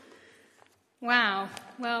Wow,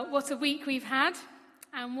 well, what a week we've had,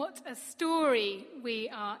 and what a story we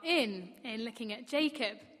are in looking at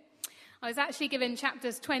Jacob. I was actually given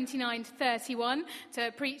chapters 29 to 31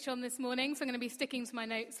 to preach on this morning, so I'm going to be sticking to my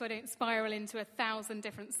notes so I don't spiral into 1,000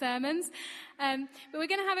 different sermons. But we're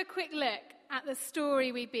going to have a quick look at the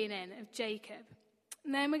story we've been in of Jacob.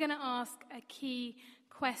 And then we're going to ask a key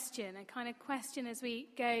question, a kind of question as we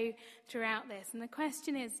go throughout this. And the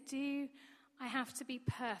question is, do I have to be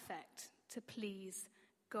perfect to please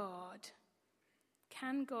God?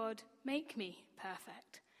 Can God make me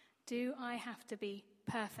perfect? Do I have to be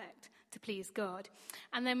perfect to please God?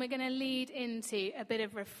 And then we're going to lead into a bit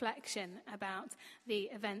of reflection about the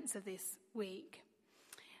events of this week.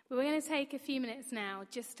 But we're going to take a few minutes now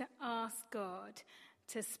just to ask God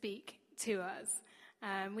to speak to us.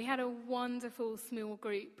 We had a wonderful small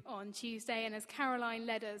group on Tuesday, and as Caroline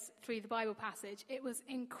led us through the Bible passage, it was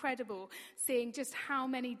incredible seeing just how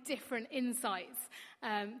many different insights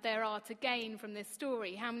there are to gain from this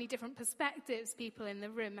story, how many different perspectives people in the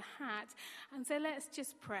room had. And so let's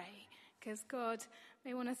just pray, because God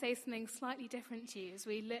may want to say something slightly different to you as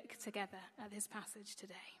we look together at this passage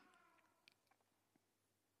today.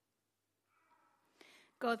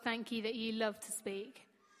 God, thank you that you love to speak.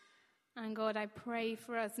 And God, I pray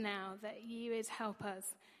for us now that you would help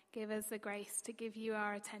us, give us the grace to give you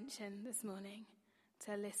our attention this morning,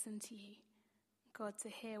 to listen to you. God, to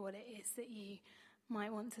hear what it is that you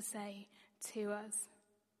might want to say to us,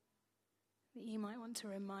 that you might want to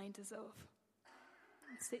remind us of,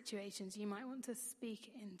 situations you might want to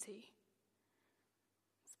speak into.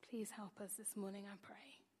 So please help us this morning, I pray.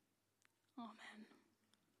 Amen.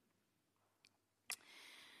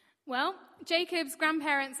 Well, Jacob's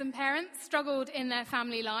grandparents and parents struggled in their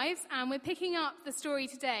family lives, and we're picking up the story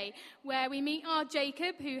today where we meet our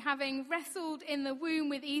Jacob, who, having wrestled in the womb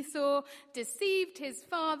with Esau, deceived his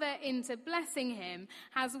father into blessing him,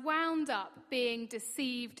 has wound up being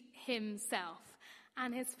deceived himself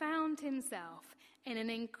and has found himself in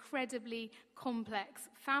an incredibly complex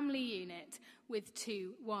family unit with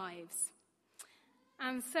 2 wives.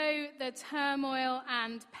 And so the turmoil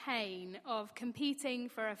and pain of competing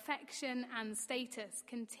for affection and status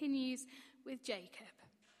continues with Jacob,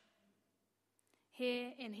 here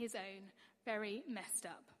in his own very messed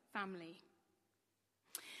up family.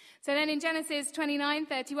 So then in Genesis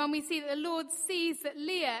 29:31, we see that the Lord sees that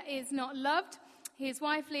Leah is not loved. His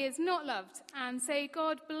wife Leah is not loved. And so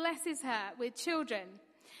God blesses her with children.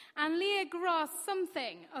 And Leah grasps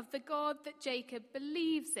something of the God that Jacob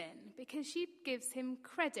believes in, because she gives him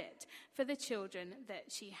credit for the children that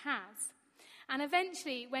she has. And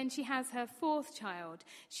eventually, when she has her 4th child,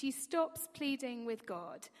 she stops pleading with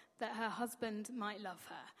God that her husband might love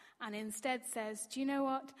her, and instead says, do you know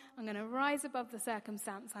what? I'm going to rise above the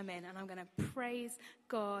circumstance I'm in, and I'm going to praise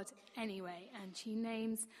God anyway. And she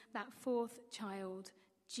names that 4th child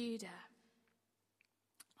Judah.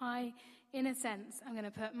 In a sense, I'm going to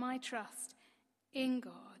put my trust in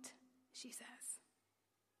God, she says.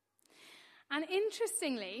 And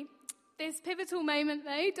interestingly, this pivotal moment,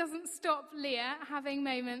 though, doesn't stop Leah having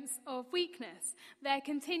moments of weakness. There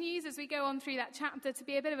continues, as we go on through that chapter, to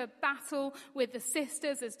be a bit of a battle with the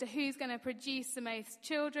sisters as to who's going to produce the most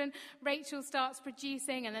children. Rachel starts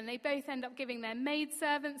producing, and then they both end up giving their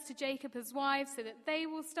maidservants to Jacob as wives so that they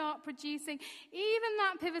will start producing. Even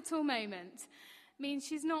that pivotal moment means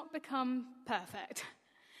she's not become perfect.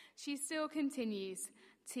 She still continues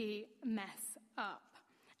to mess up.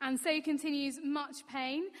 And so continues much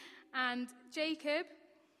pain. And Jacob,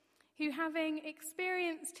 who, having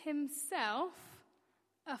experienced himself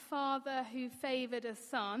a father who favoured a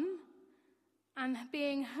son, and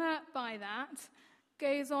being hurt by that,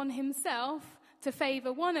 goes on himself to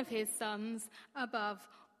favour one of his sons above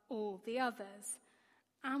all the others.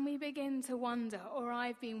 And we begin to wonder, or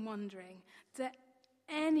I've been wondering, do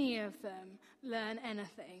any of them learn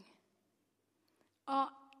anything? Are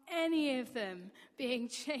any of them being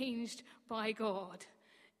changed by God?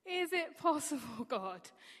 Is it possible, God?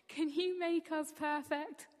 Can you make us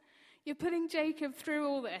perfect? You're putting Jacob through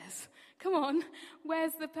all this. Come on,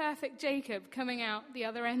 where's the perfect Jacob coming out the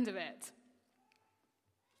other end of it?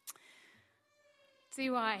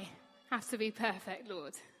 Do I have to be perfect,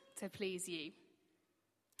 Lord, to please you?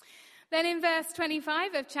 Then in verse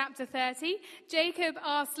 25 of chapter 30, Jacob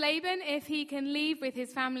asks Laban if he can leave with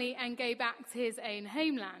his family and go back to his own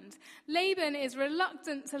homeland. Laban is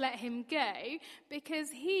reluctant to let him go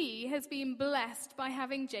because he has been blessed by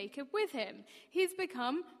having Jacob with him. He's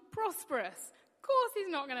become prosperous. Of course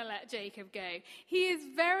he's not going to let Jacob go. He is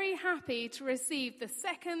very happy to receive the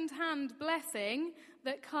second-hand blessing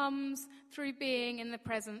that comes through being in the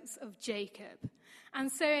presence of Jacob.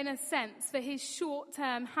 And so in a sense, for his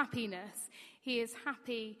short-term happiness, he is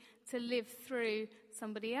happy to live through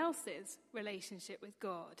somebody else's relationship with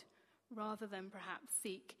God, rather than perhaps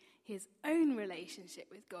seek his own relationship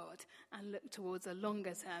with God and look towards a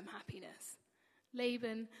longer-term happiness.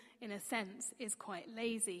 Laban, in a sense, is quite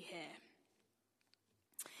lazy here.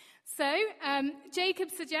 So Jacob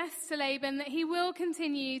suggests to Laban that he will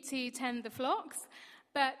continue to tend the flocks,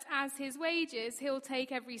 but as his wages, he'll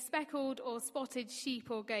take every speckled or spotted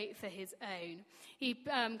sheep or goat for his own. He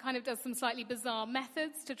kind of does some slightly bizarre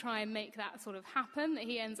methods to try and make that sort of happen, that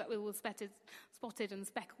he ends up with all spotted and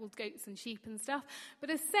speckled goats and sheep and stuff. But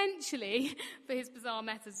essentially, for his bizarre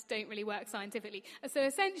methods don't really work scientifically. So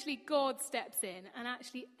essentially, God steps in, and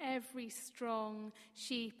actually every strong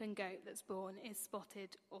sheep and goat that's born is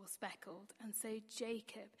spotted or speckled. And so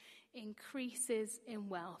Jacob increases in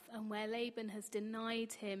wealth, and where Laban has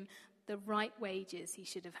denied him the right wages he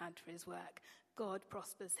should have had for his work, God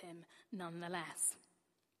prospers him nonetheless.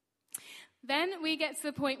 Then we get to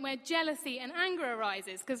the point where jealousy and anger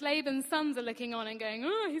arises, because Laban's sons are looking on and going,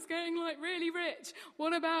 oh, he's getting really rich.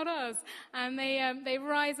 What about us? And they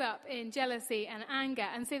rise up in jealousy and anger.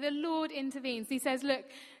 And so the Lord intervenes. He says, look,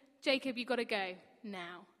 Jacob, you've got to go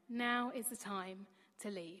now. Now is the time to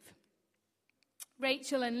leave.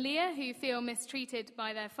 Rachel and Leah, who feel mistreated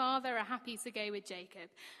by their father, are happy to go with Jacob.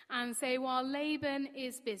 And so while Laban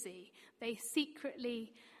is busy, they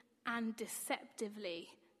secretly and deceptively,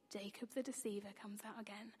 Jacob the deceiver comes out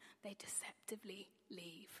again, they deceptively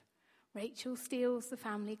leave. Rachel steals the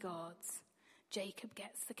family gods. Jacob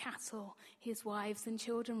gets the cattle, his wives and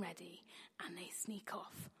children ready, and they sneak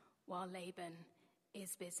off while Laban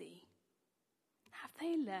is busy. Have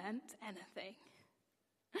they learnt anything?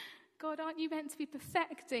 God, aren't you meant to be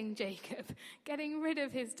perfecting Jacob, getting rid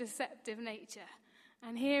of his deceptive nature?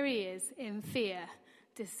 And here he is in fear,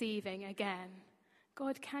 deceiving again.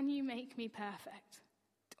 God, can you make me perfect?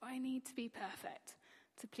 Do I need to be perfect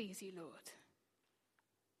to please you, Lord?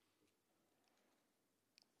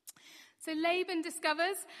 So Laban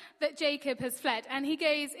discovers that Jacob has fled, and he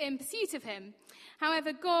goes in pursuit of him.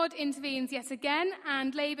 However, God intervenes yet again,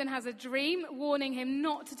 and Laban has a dream warning him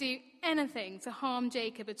not to do anything to harm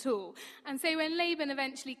Jacob at all. And so when Laban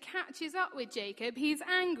eventually catches up with Jacob, he's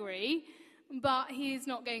angry, but he's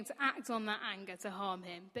not going to act on that anger to harm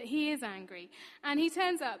him. But he is angry. And he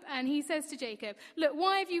turns up and he says to Jacob, look,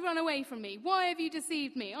 why have you run away from me? Why have you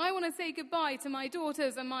deceived me? I want to say goodbye to my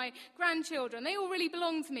daughters and my grandchildren. They all really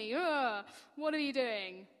belong to me. Ugh, what are you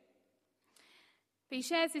doing? But he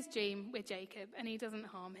shares his dream with Jacob and he doesn't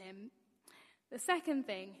harm him. The second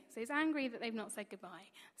thing, so he's angry that they've not said goodbye.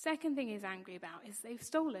 Second thing he's angry about is they've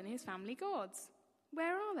stolen his family gods.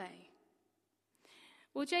 Where are they?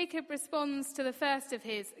 Well, Jacob responds to the first of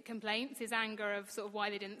his complaints, his anger of sort of why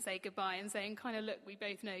they didn't say goodbye, and saying, kind of, look, we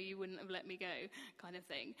both know you wouldn't have let me go, kind of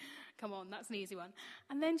thing. Come on, that's an easy one.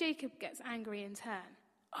 And then Jacob gets angry in turn.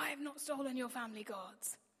 I have not stolen your family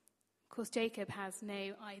gods. Of course, Jacob has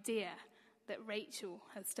no idea that Rachel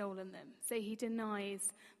has stolen them, so he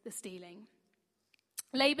denies the stealing.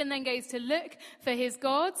 Laban then goes to look for his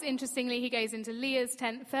gods. Interestingly, he goes into Leah's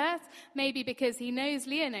tent first, maybe because he knows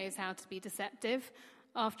Leah knows how to be deceptive.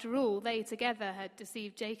 After all, they together had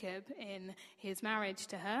deceived Jacob in his marriage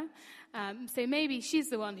to her. So maybe she's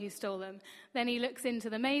the one who stole them. Then he looks into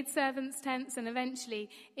the maidservants' tents and eventually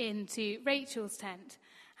into Rachel's tent.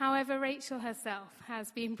 However, Rachel herself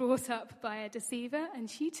has been brought up by a deceiver, and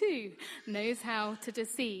she too knows how to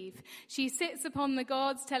deceive. She sits upon the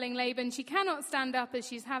gods, telling Laban she cannot stand up as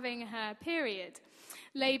she's having her period.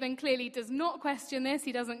 Laban clearly does not question this.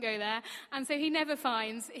 He doesn't go there. And so he never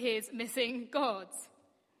finds his missing gods.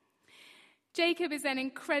 Jacob is then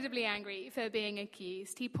incredibly angry for being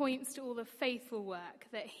accused. He points to all the faithful work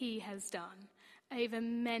that he has done over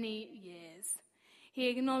many years. He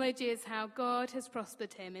acknowledges how God has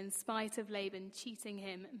prospered him in spite of Laban cheating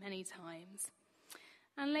him many times.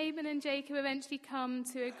 And Laban and Jacob eventually come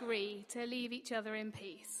to agree to leave each other in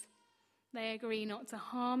peace. They agree not to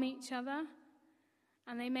harm each other,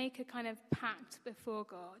 and they make a kind of pact before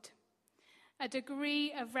God. A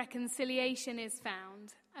degree of reconciliation is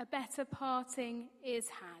found. A better parting is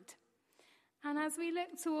had. And as we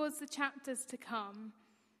look towards the chapters to come,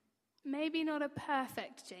 maybe not a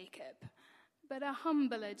perfect Jacob, but a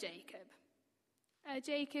humbler Jacob. A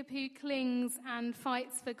Jacob who clings and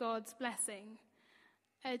fights for God's blessing.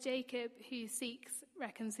 A Jacob who seeks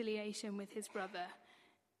reconciliation with his brother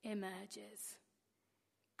emerges.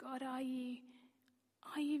 God, are you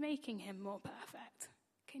making him more perfect?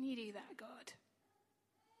 Can you do that, God?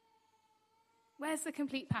 Where's the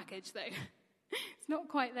complete package, though? It's not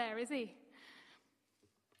quite there, is he?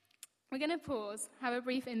 we're going to pause, have a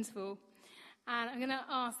brief interval, and I'm going to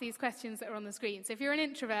ask these questions that are on the screen. So if you're an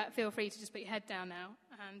introvert, feel free to just put your head down now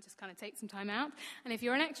and just kind of take some time out. And if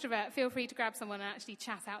you're an extrovert, feel free to grab someone and actually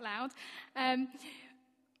chat out loud.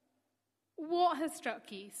 What has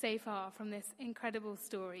struck you so far from this incredible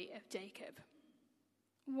story of Jacob?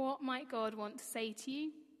 What might God want to say to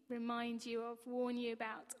you, remind you of, warn you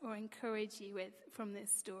about, or encourage you with from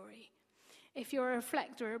this story? If you're a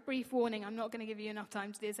reflector, a brief warning, I'm not going to give you enough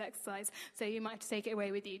time to do this exercise, so you might have to take it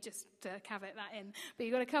away with you just to caveat that in. But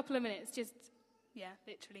you've got a couple of minutes,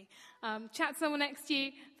 literally. Chat to someone next to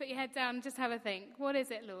you, put your head down, and just have a think. What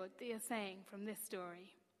is it, Lord, that you're saying from this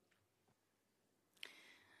story?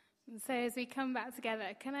 And so as we come back together,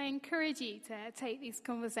 can I encourage you to take these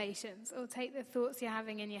conversations or take the thoughts you're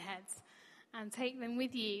having in your heads and take them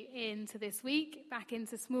with you into this week, back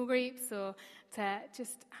into small groups, or to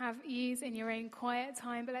just use in your own quiet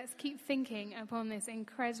time. But let's keep thinking upon this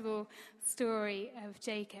incredible story of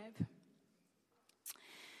Jacob.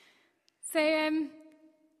 So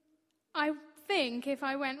I think if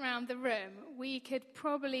I went round the room, we could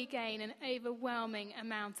probably gain an overwhelming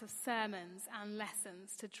amount of sermons and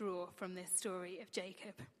lessons to draw from this story of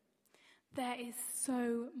Jacob. There is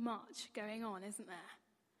so much going on, isn't there?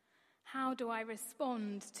 How do I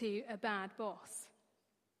respond to a bad boss?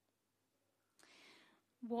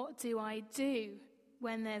 What do I do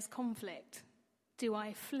when there's conflict? Do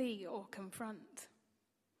I flee or confront?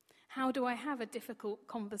 How do I have a difficult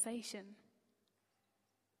conversation?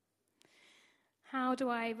 How do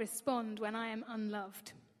I respond when I am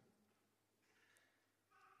unloved?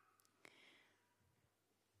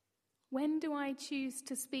 When do I choose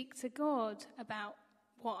to speak to God about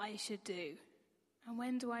what I should do? And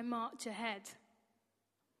when do I march ahead,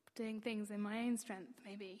 doing things in my own strength,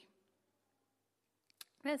 maybe?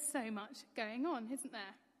 There's so much going on, isn't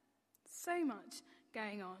there? So much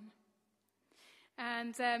going on.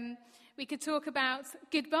 And we could talk about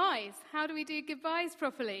goodbyes. How do we do goodbyes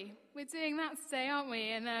properly? We're doing that today, aren't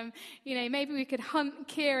we? And, maybe we could hunt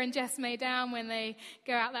Keir and Jessmay down when they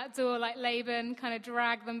go out that door like Laban, kind of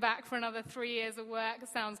drag them back for another 3 years of work. It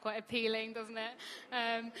sounds quite appealing, doesn't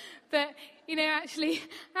it? But, actually,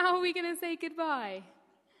 how are we going to say goodbye?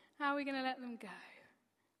 How are we going to let them go?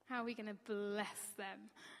 How are we going to bless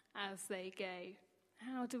them as they go?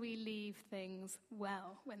 How do we leave things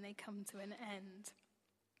well when they come to an end?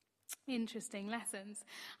 Interesting lessons.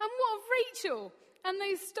 And what of Rachel and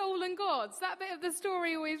those stolen gods? That bit of the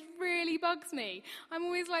story always really bugs me. I'm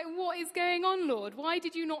always like, what is going on, Lord? Why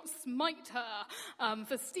did you not smite her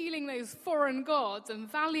for stealing those foreign gods and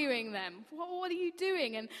valuing them? What are you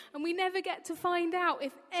doing? And we never get to find out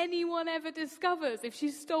if anyone ever discovers if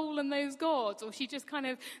she's stolen those gods, or she just kind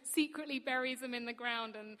of secretly buries them in the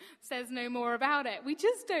ground and says no more about it. We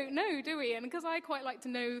just don't know, do we? And because I quite like to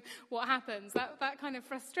know what happens, that kind of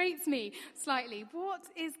frustrates me slightly. What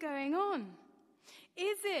is going on?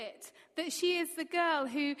 Is it that she is the girl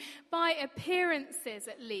who, by appearances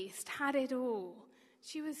at least, had it all?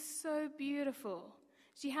 She was so beautiful.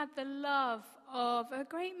 She had the love of a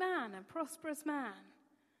great man, a prosperous man.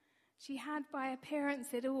 She had by appearance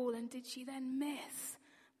it all, and did she then miss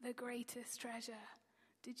the greatest treasure?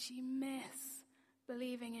 Did she miss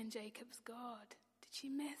believing in Jacob's God? Did she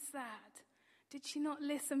miss that? Did she not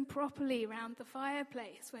listen properly round the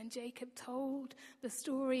fireplace when Jacob told the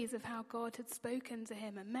stories of how God had spoken to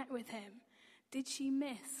him and met with him? Did she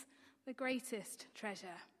miss the greatest treasure?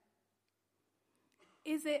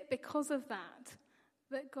 Is it because of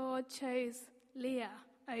that God chose Leah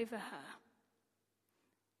over her?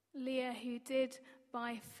 Leah, who did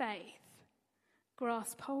by faith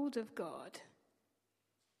grasp hold of God.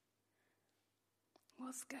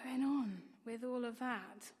 What's going on with all of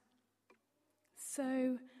that?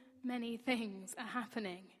 So many things are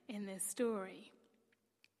happening in this story.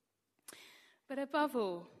 But above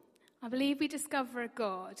all, I believe we discover a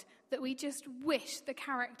God that we just wish the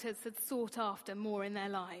characters had sought after more in their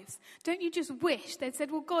lives. Don't you just wish they'd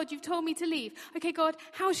said, well, God, you've told me to leave. Okay, God,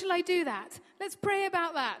 how shall I do that? Let's pray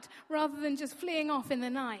about that, rather than just fleeing off in the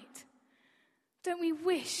night. Don't we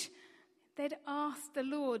wish they'd asked the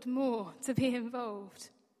Lord more to be involved,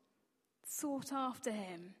 sought after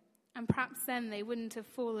him? And perhaps then they wouldn't have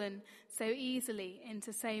fallen so easily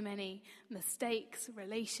into so many mistakes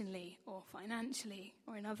relationally or financially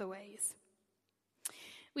or in other ways.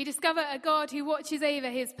 We discover a God who watches over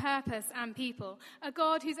his purpose and people, a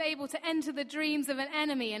God who's able to enter the dreams of an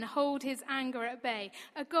enemy and hold his anger at bay,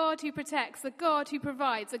 a God who protects, a God who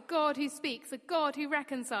provides, a God who speaks, a God who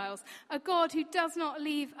reconciles, a God who does not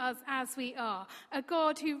leave us as we are, a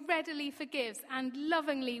God who readily forgives and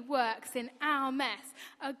lovingly works in our mess,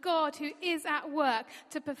 a God who is at work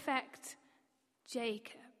to perfect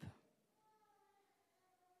Jacob.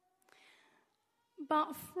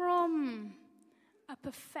 But from a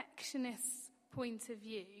perfectionist's point of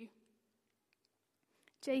view,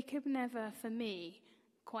 Jacob never, for me,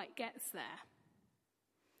 quite gets there.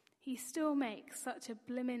 He still makes such a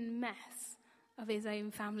blimmin' mess of his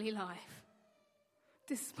own family life,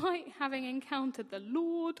 despite having encountered the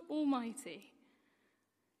Lord Almighty.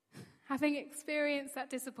 Having experienced that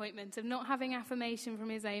disappointment of not having affirmation from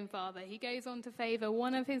his own father, he goes on to favour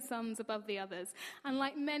one of his sons above the others. And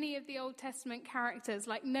like many of the Old Testament characters,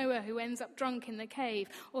 like Noah who ends up drunk in the cave,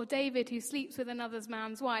 or David who sleeps with another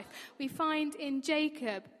man's wife, we find in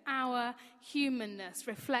Jacob our humanness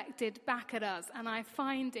reflected back at us. And I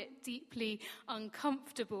find it deeply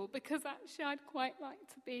uncomfortable, because actually I'd quite like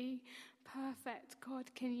to be perfect.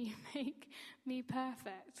 God, can you make me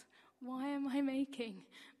perfect? Why am I making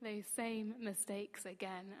those same mistakes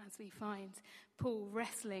again, as we find Paul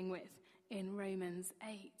wrestling with in Romans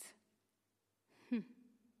 8?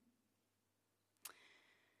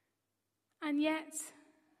 And yet,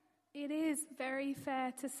 it is very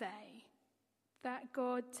fair to say that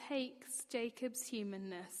God takes Jacob's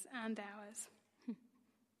humanness and ours.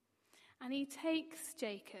 And he takes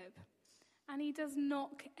Jacob, and he does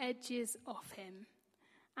knock edges off him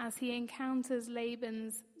as he encounters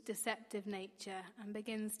Laban's deceptive nature and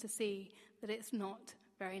begins to see that it's not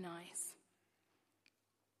very nice.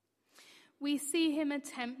 We see him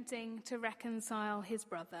attempting to reconcile his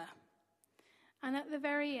brother, and at the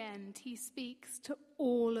very end he speaks to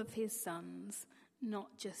all of his sons,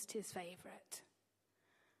 not just his favourite.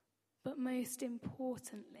 But most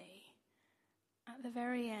importantly, at the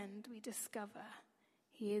very end we discover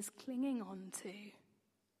he is clinging on to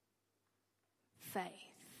faith.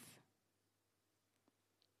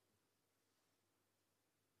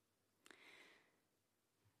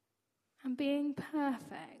 And being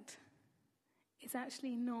perfect is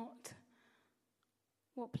actually not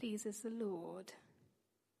what pleases the Lord.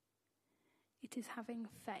 It is having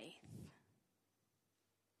faith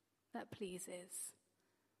that pleases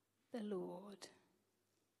the Lord.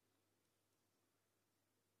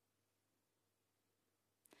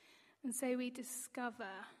 And so we discover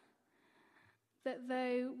that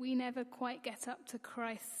though we never quite get up to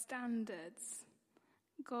Christ's standards,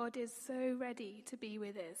 God is so ready to be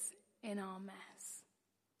with us in our mess.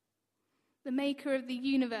 The maker of the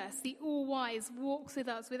universe, the all-wise, walks with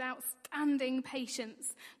us with outstanding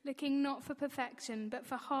patience, looking not for perfection, but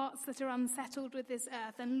for hearts that are unsettled with this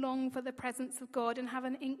earth and long for the presence of God and have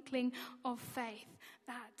an inkling of faith.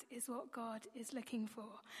 That is what God is looking for.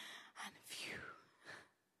 And phew,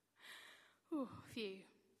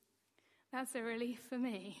 that's a relief for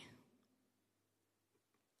me.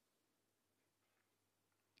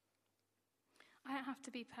 I don't have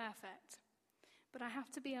to be perfect, but I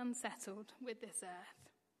have to be unsettled with this earth.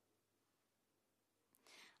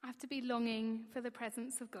 I have to be longing for the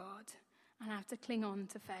presence of God, and I have to cling on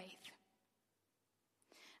to faith.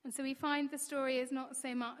 And so we find the story is not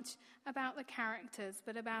so much about the characters,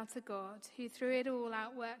 but about a God who through it all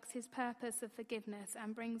outworks his purpose of forgiveness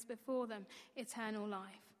and brings before them eternal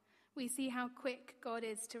life. We see how quick God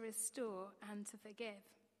is to restore and to forgive.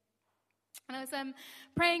 And I was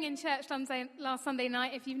praying in church last Sunday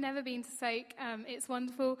night. If you've never been to Soak, it's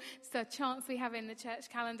wonderful. It's a chance we have in the church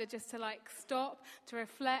calendar just to stop, to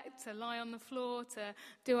reflect, to lie on the floor, to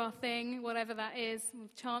do our thing, whatever that is,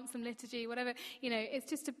 chant some liturgy, whatever. It's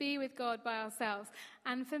just to be with God by ourselves.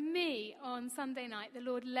 And for me, on Sunday night, the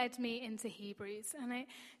Lord led me into Hebrews, and it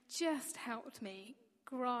just helped me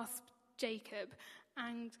grasp Jacob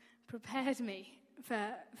and prepared me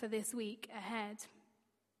for this week ahead.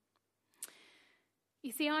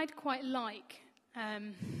 You see, I'd quite like to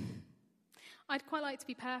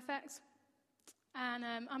be perfect, and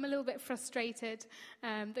I'm a little bit frustrated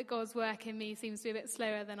that God's work in me seems to be a bit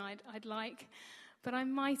slower than I'd like, but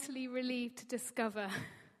I'm mightily relieved to discover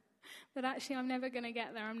that actually I'm never going to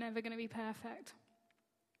get there. I'm never going to be perfect.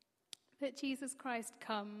 That Jesus Christ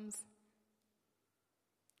comes,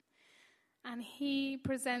 and he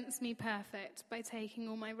presents me perfect by taking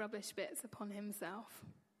all my rubbish bits upon himself.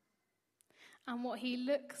 And what he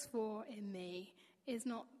looks for in me is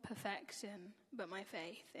not perfection, but my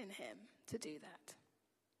faith in him to do that.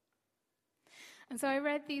 And so I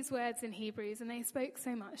read these words in Hebrews, and they spoke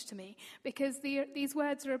so much to me, because these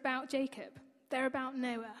words are about Jacob. They're about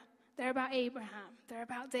Noah. They're about Abraham. They're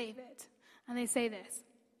about David. And they say this: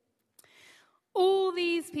 all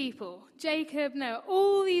these people, Jacob, Noah,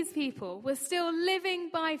 all these people were still living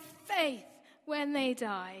by faith when they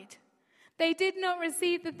died. They did not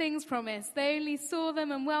receive the things promised. They only saw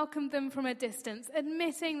them and welcomed them from a distance,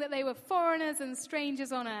 admitting that they were foreigners and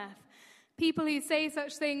strangers on earth. People who say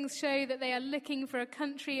such things show that they are looking for a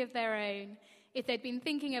country of their own. If they'd been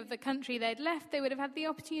thinking of the country they'd left, they would have had the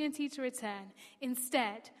opportunity to return.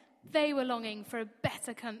 Instead, they were longing for a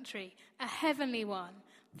better country, a heavenly one.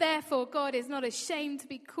 Therefore, God is not ashamed to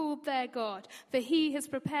be called their God, for he has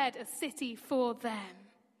prepared a city for them.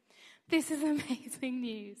 This is amazing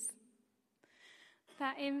news.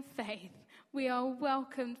 That in faith, we are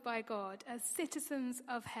welcomed by God as citizens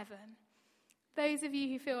of heaven. Those of you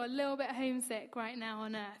who feel a little bit homesick right now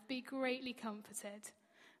on earth, be greatly comforted,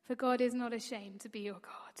 for God is not ashamed to be your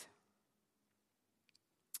God.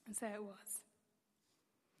 And so it was.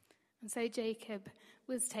 And so Jacob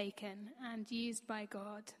was taken and used by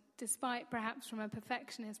God, despite perhaps from a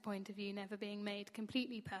perfectionist point of view never being made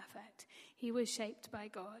completely perfect. He was shaped by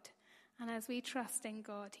God. And as we trust in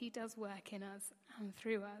God, he does work in us and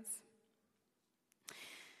through us.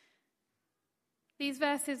 These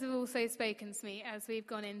verses have also spoken to me as we've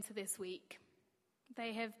gone into this week.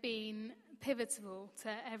 They have been pivotal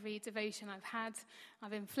to every devotion I've had.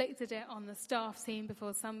 I've inflicted it on the staff team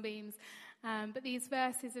before Sunbeams. But these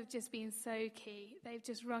verses have just been so key. They've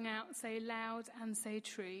just rung out so loud and so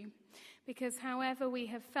true. Because however we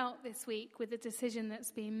have felt this week with the decision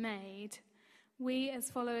that's been made, we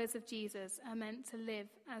as followers of Jesus are meant to live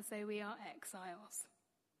as though we are exiles.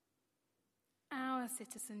 Our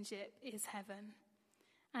citizenship is heaven.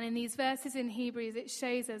 And in these verses in Hebrews, it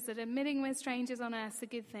shows us that admitting we're strangers on earth is a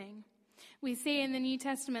good thing. We see in the New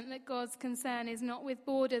Testament that God's concern is not with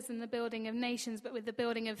borders and the building of nations, but with the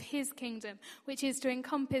building of his kingdom, which is to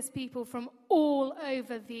encompass people from all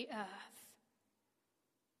over the earth.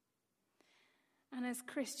 And as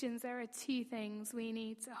Christians, there are two things we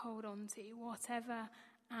need to hold on to, whatever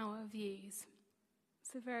our views.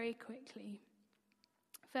 So very quickly.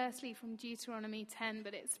 Firstly, from Deuteronomy 10,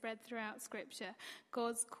 but it's spread throughout Scripture,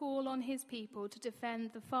 God's call on his people to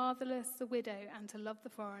defend the fatherless, the widow, and to love the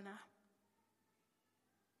foreigner.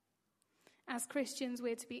 As Christians,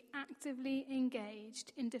 we're to be actively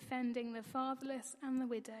engaged in defending the fatherless and the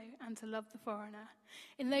widow, and to love the foreigner.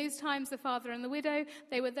 In those times, the father and the widow,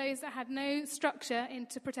 they were those that had no structure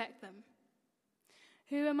to protect them.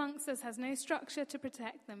 Who amongst us has no structure to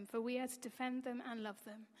protect them? For we are to defend them and love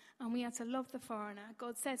them. And we are to love the foreigner.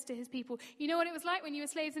 God says to his people, you know what it was like when you were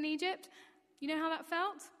slaves in Egypt? You know how that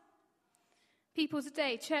felt? People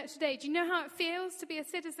today, church today, do you know how it feels to be a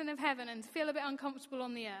citizen of heaven and to feel a bit uncomfortable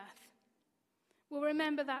on the earth? Well,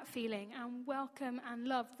 remember that feeling and welcome and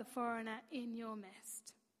love the foreigner in your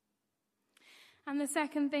midst. And the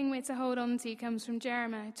second thing we're to hold on to comes from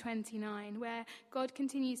Jeremiah 29, where God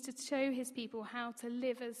continues to show his people how to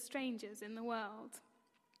live as strangers in the world.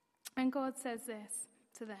 And God says this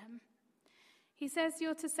to them. He says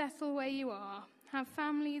you're to settle where you are, have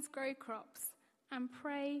families grow crops, and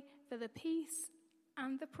pray for the peace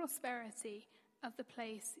and the prosperity of the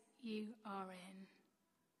place you are in.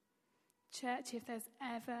 Church, if there's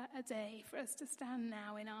ever a day for us to stand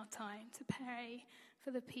now in our time to pray for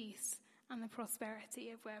the peace and the prosperity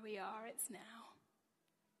of where we are, it's now.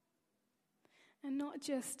 And not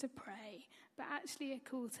just to pray, but actually a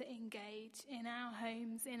call to engage in our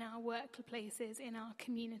homes, in our workplaces, in our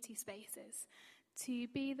community spaces, to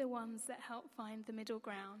be the ones that help find the middle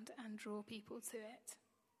ground and draw people to it.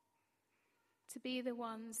 To be the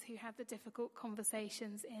ones who have the difficult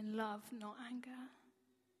conversations in love, not anger.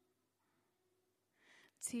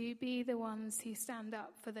 To be the ones who stand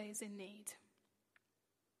up for those in need.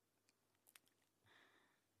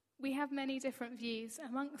 We have many different views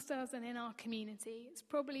amongst us and in our community. It's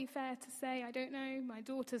probably fair to say, I don't know, my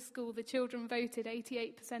daughter's school, the children voted,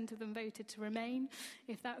 88% of them voted to remain.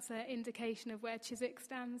 If that's an indication of where Chiswick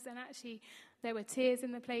stands, then actually there were tears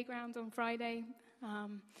in the playground on Friday.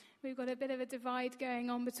 We've got a bit of a divide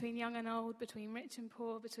going on between young and old, between rich and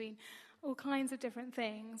poor, between all kinds of different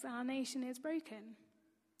things. Our nation is broken.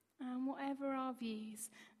 And whatever our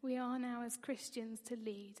views, we are now as Christians to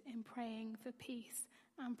lead in praying for peace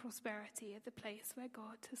and prosperity at the place where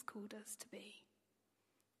God has called us to be,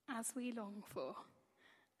 as we long for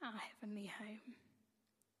our heavenly home.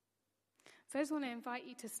 So I just want to invite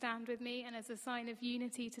you to stand with me, and as a sign of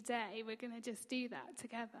unity today, we're going to just do that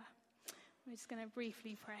together. We're just going to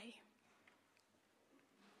briefly pray.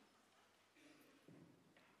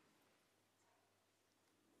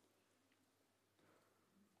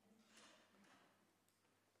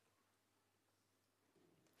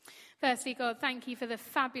 Firstly, God, thank you for the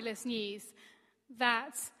fabulous news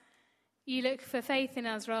that you look for faith in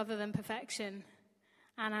us rather than perfection.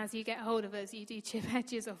 And as you get hold of us, you do chip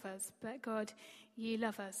edges off us. But God, you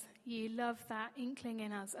love us. You love that inkling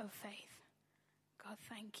in us of faith. God,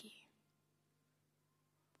 thank you.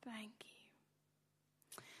 Thank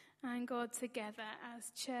you. And God, together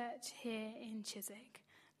as church here in Chiswick,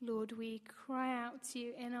 Lord, we cry out to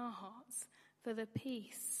you in our hearts for the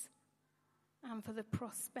peace and for the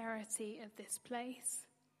prosperity of this place,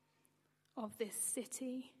 of this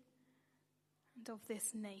city, and of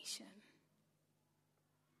this nation.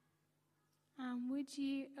 And would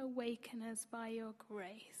you awaken us by your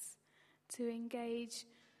grace to engage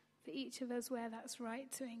for each of us where that's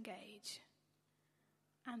right to engage,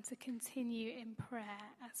 and to continue in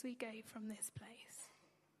prayer as we go from this place.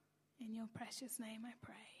 In your precious name I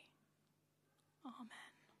pray.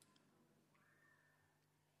 Amen.